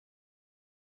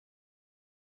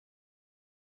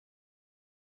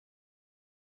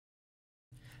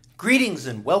Greetings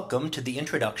and welcome to the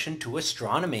Introduction to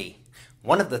Astronomy.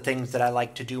 One of the things that I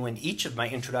like to do in each of my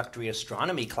introductory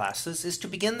astronomy classes is to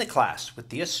begin the class with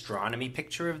the astronomy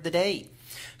picture of the day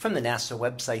from the NASA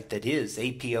website, that is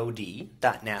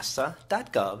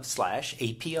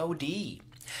apod.nasa.gov/apod.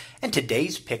 And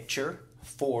today's picture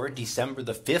for December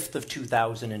the 5th of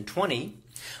 2020,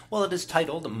 well, it is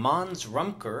titled Mons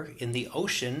Rumker in the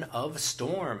Ocean of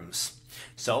Storms.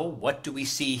 So what do we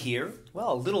see here?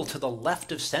 Well, a little to the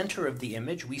left of center of the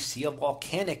image, we see a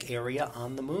volcanic area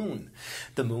on the moon.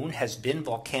 The moon has been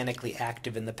volcanically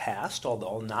active in the past,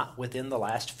 although not within the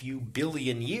last few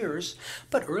billion years.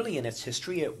 But early in its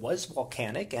history, it was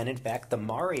volcanic. And in fact, the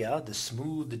Maria, the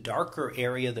smooth, darker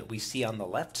area that we see on the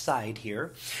left side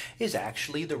here, is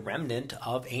actually the remnant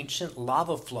of ancient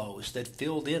lava flows that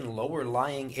filled in lower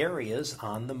lying areas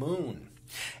on the moon.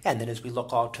 And then as we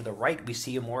look out to the right, we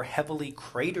see more heavily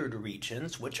cratered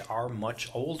regions, which are much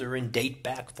older and date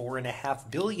back 4.5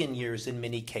 billion years in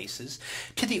many cases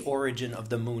to the origin of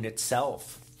the moon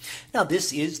itself. Now,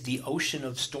 this is the Ocean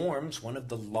of Storms, one of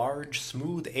the large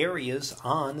smooth areas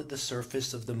on the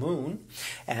surface of the moon.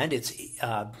 And it's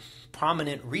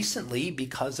prominent recently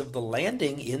because of the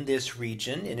landing in this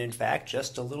region, and in fact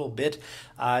just a little bit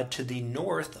to the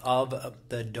north of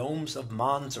the domes of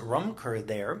Mons Rumker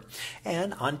there.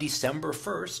 And on December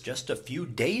 1st, just a few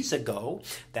days ago,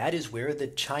 that is where the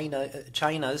China's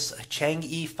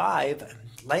Chang'e 5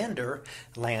 lander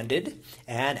landed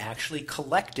and actually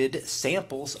collected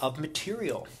samples of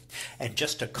material. And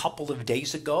just a couple of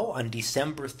days ago, on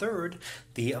December 3rd,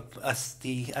 the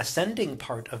ascending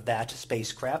part of that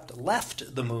spacecraft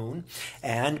left the moon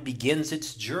and begins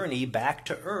its journey back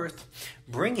to Earth,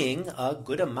 bringing a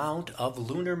good amount of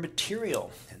lunar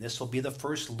material. And this will be the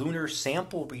first lunar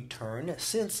sample return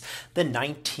since the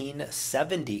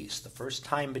 1970s, the first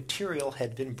time material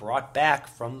had been brought back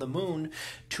from the moon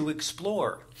to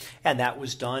explore. And that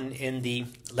was done in the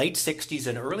late 60s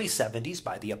and early 70s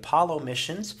by the Apollo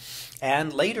missions,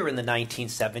 and later in the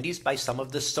 1970s by some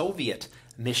of the Soviet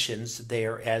missions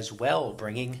there as well,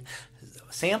 bringing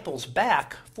samples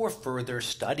back for further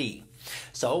study.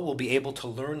 So we'll be able to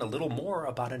learn a little more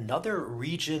about another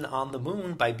region on the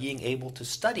moon by being able to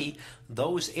study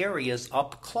those areas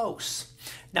up close.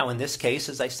 Now, in this case,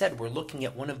 as I said, we're looking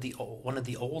at one of the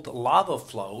old lava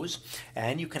flows,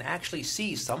 and you can actually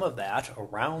see some of that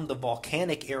around the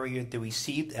volcanic area that we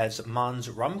see as Mons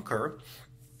Rumker.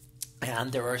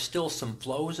 And there are still some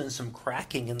flows and some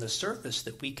cracking in the surface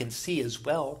that we can see as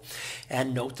well.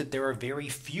 And note that there are very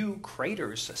few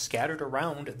craters scattered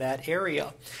around that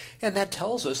area. And that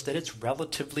tells us that it's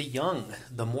relatively young.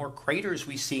 The more craters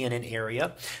we see in an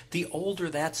area, the older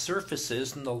that surface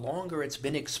is and the longer it's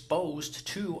been exposed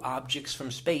to objects from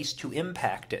space to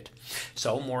impact it.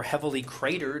 So more heavily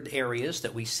cratered areas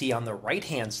that we see on the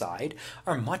right-hand side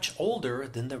are much older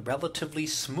than the relatively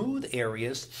smooth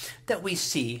areas that we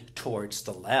see towards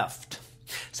the left.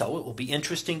 So it will be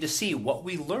interesting to see what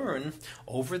we learn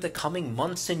over the coming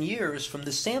months and years from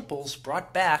the samples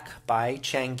brought back by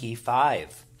Chang'e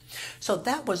 5. So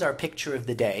that was our picture of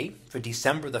the day for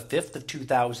December the 5th of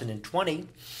 2020.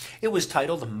 It was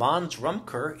titled Mons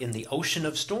Rumker in the Ocean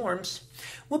of Storms.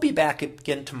 We'll be back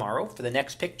again tomorrow for the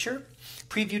next picture,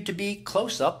 previewed to be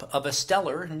close-up of a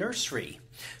stellar nursery.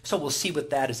 So we'll see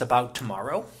what that is about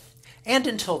tomorrow. And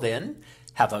until then,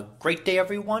 have a great day,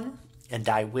 everyone, and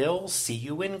I will see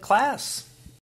you in class.